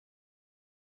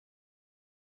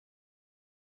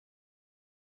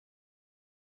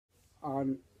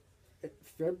On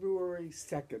February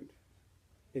 2nd,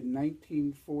 in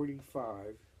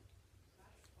 1945,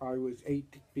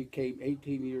 became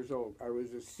 18 years old. I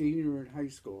was a senior in high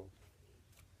school.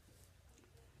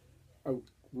 A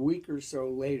week or so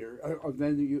later,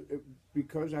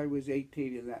 because I was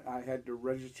 18 and that I had to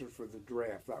register for the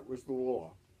draft. That was the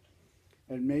law.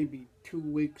 And maybe 2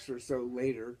 weeks or so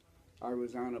later, I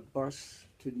was on a bus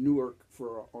to Newark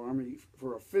for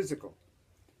a physical.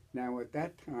 Now at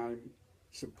that time,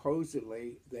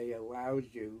 supposedly they allowed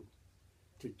you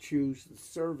to choose the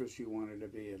service you wanted to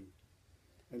be in.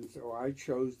 And so I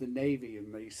chose the Navy,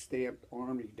 and they stamped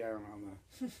Army down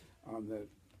on the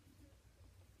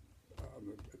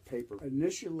paper.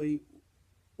 Initially,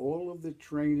 all of the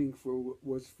training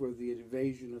was for the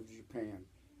invasion of Japan.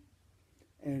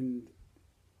 And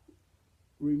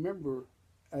remember,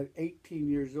 at 18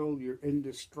 years old, you're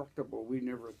indestructible. We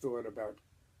never thought about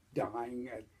dying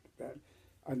at that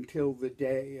until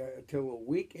a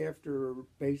week after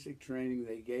basic training,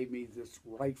 they gave me this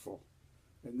rifle.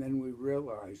 And then we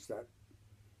realized that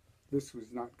this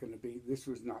was not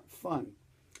fun.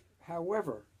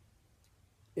 However,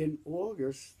 in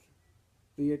August,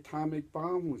 the atomic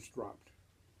bomb was dropped.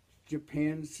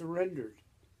 Japan surrendered.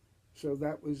 So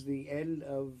that was the end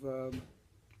of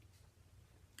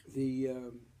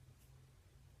the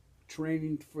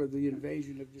training for the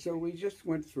invasion of Japan. So we just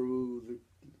went through the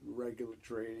regular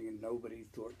training, and nobody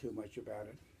thought too much about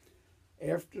it.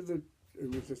 It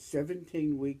was a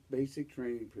 17-week basic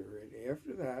training period.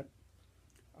 After that,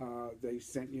 they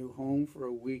sent you home for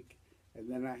a week, and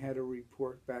then I had to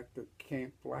report back to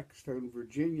Camp Blackstone,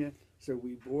 Virginia. So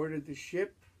we boarded the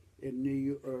ship in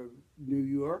New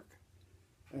York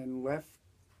and left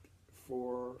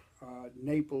for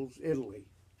Naples, Italy.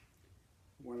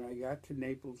 When I got to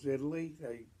Naples, Italy,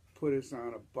 they put us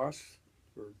on a bus,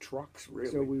 or trucks, really.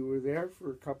 So we were there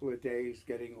for a couple of days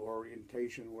getting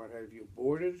orientation, what have you.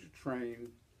 Boarded a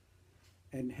train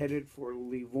and headed for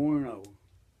Livorno,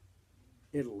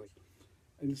 Italy.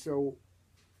 And so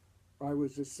I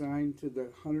was assigned to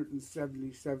the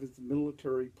 177th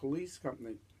Military Police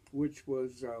Company, which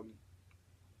was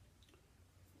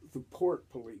the port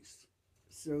police.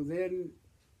 So then,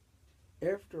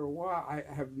 after a while, I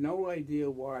have no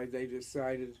idea why they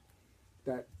decided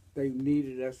that they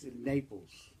needed us in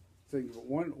Naples. But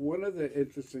one of the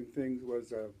interesting things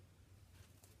was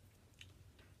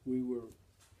we were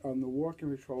on the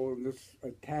walking patrol, and this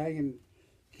Italian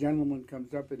gentleman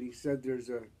comes up and he said there's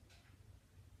a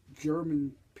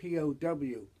German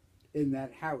POW in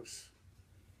that house.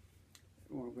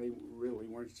 Well, they really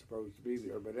weren't supposed to be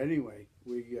there, but anyway,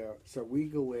 so we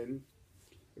go in.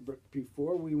 But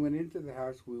before we went into the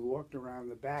house, we walked around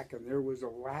the back, and there was a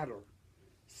ladder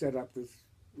set up.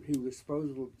 He was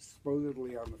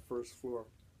supposedly on the first floor.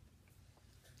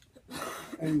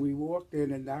 And we walked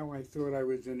in, and now I thought I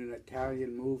was in an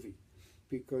Italian movie,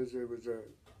 because there was a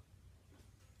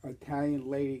Italian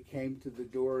lady came to the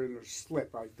door in her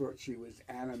slip. I thought she was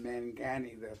Anna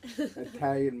Mangani, the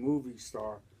Italian movie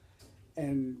star.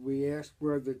 And we asked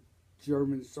where the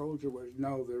German soldier was.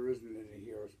 No, there isn't any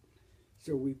here.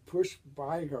 So we pushed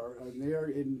by her, and there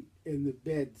in the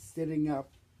bed, sitting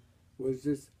up, was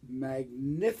this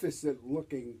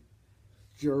magnificent-looking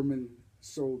German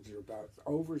soldier, about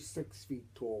over 6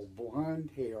 feet tall, blonde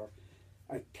hair,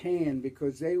 a tan,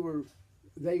 because they worked.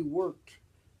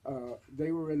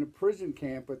 They were in a prison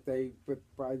camp, but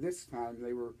by this time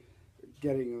they were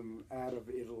getting them out of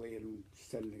Italy and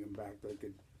sending them back.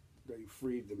 They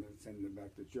freed them and sent them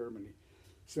back to Germany.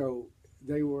 So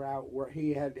they were out where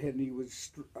he was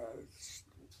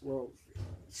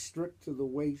stripped to the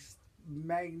waist,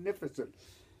 magnificent.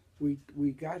 We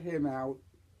got him out,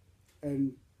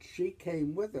 and she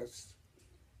came with us,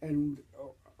 and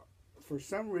for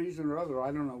some reason or other,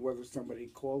 I don't know whether somebody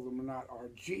called them or not, our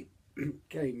Jeep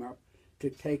came up to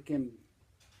take him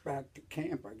back to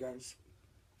camp, I guess.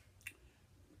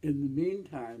 In the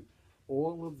meantime,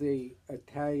 all of the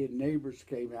Italian neighbors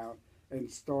came out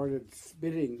and started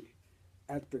spitting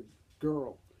at the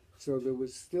girl. So there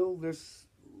was still this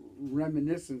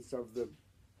reminiscence of the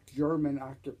German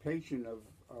occupation of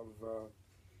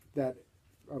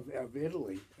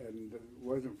Italy, and it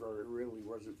wasn't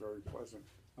very pleasant.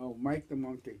 Oh, Mike the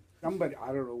monkey. Somebody, I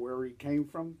don't know where he came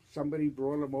from. Somebody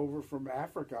brought him over from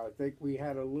Africa. I think we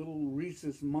had a little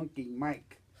rhesus monkey,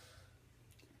 Mike.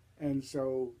 And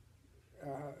so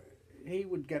he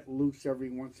would get loose every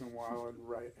once in a while and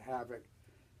wreak havoc.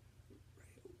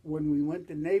 When we went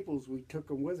to Naples, we took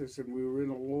him with us, and we were in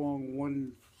a long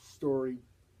one-story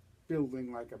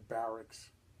building like a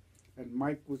barracks. And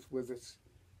Mike was with us.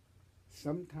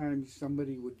 sometimes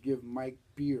somebody would give Mike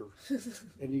beer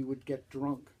and he would get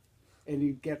drunk and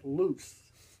he'd get loose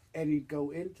and he'd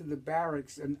go into the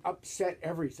barracks and upset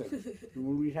everything. And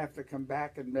we'd have to come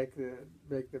back and make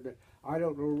the I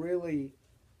don't know really.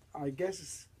 I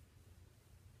guess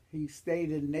he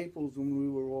stayed in Naples when we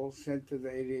were all sent to the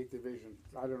 88th Division.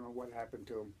 I don't know what happened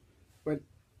to him, but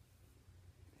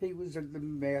he was the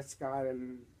mascot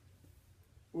and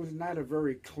was not a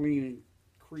very clean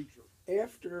creature.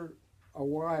 After a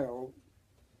while,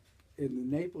 in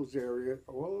the Naples area,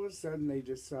 all of a sudden they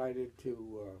decided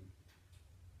to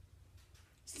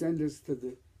send us to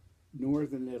the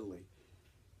northern Italy.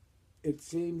 It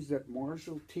seems that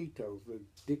Marshal Tito, the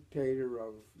dictator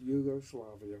of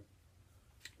Yugoslavia,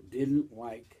 didn't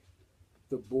like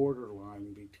the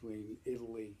borderline between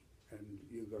Italy and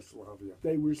Yugoslavia.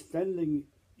 They were sending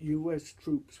U.S.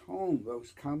 troops home.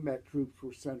 Those combat troops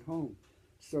were sent home.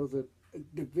 So the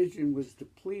division was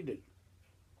depleted.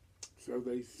 So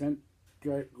they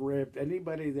grabbed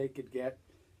anybody they could get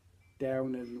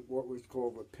down in what was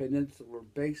called the Peninsular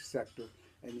Base Sector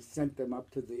and sent them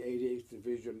up to the 88th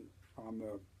Division on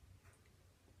the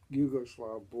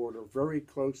Yugoslav border, very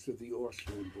close to the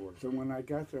Austrian border. So when I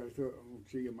got there, I thought, oh,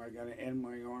 gee, am I going to end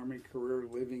my Army career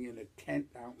living in a tent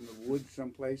out in the woods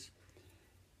someplace?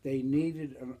 They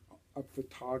needed a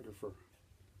photographer.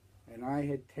 And I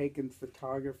had taken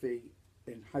photography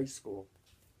in high school.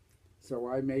 So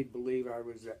I made believe I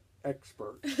was an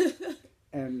expert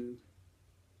and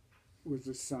was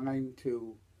assigned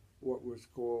to what was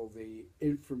called the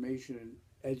Information and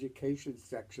Education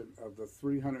section of the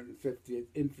 350th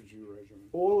Infantry Regiment.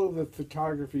 All of the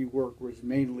photography work was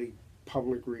mainly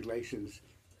public relations.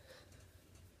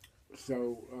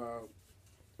 So,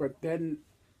 but then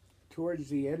towards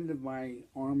the end of my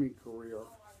Army career,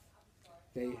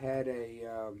 they had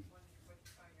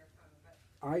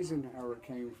Eisenhower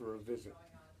came for a visit,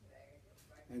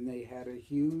 and they had a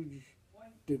huge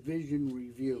division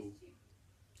review,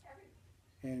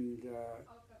 and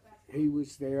he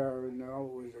was there, and it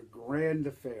was a grand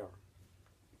affair.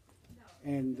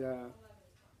 And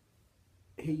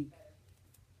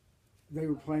they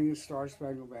were playing the Star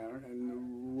Spangled Banner, and the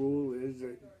rule is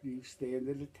that you stand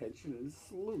at attention and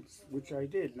salutes, which I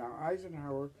did. Now,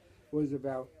 Eisenhower was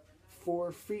about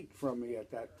 4 feet from me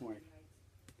at that point.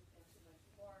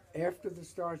 After the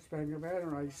Star Spangled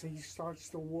Banner, I see he starts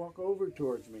to walk over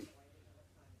towards me.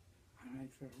 And I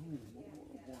thought,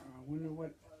 oh, I wonder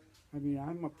what, I mean,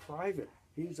 I'm a private.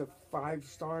 He's a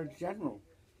 5-star general.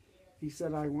 He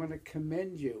said, I want to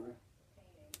commend you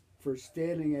for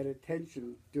standing at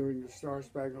attention during the Star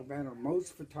Spangled Banner.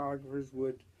 Most photographers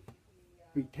would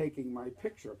be taking my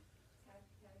picture.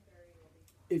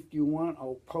 If you want,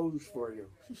 I'll pose for you.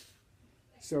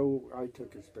 So I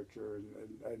took his picture,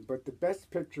 but the best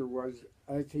picture was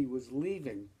as he was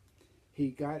leaving, he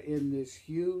got in this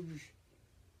huge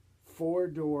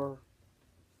 4-door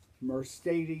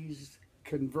Mercedes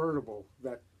convertible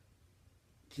that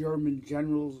German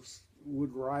generals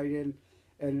would ride in,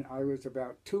 and I was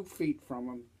about 2 feet from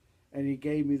him, and he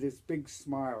gave me this big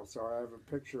smile. So I have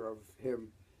a picture of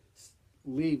him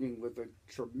leaving with a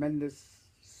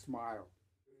tremendous smile.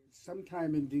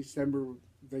 Sometime in December,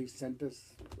 they sent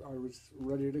us, I was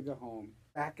ready to go home.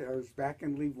 I was back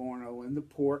in Livorno in the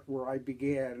port where I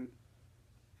began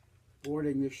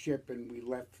boarding the ship, and we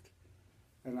left,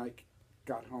 and I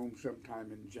got home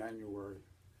sometime in January.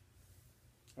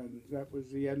 And that was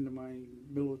the end of my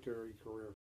military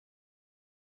career.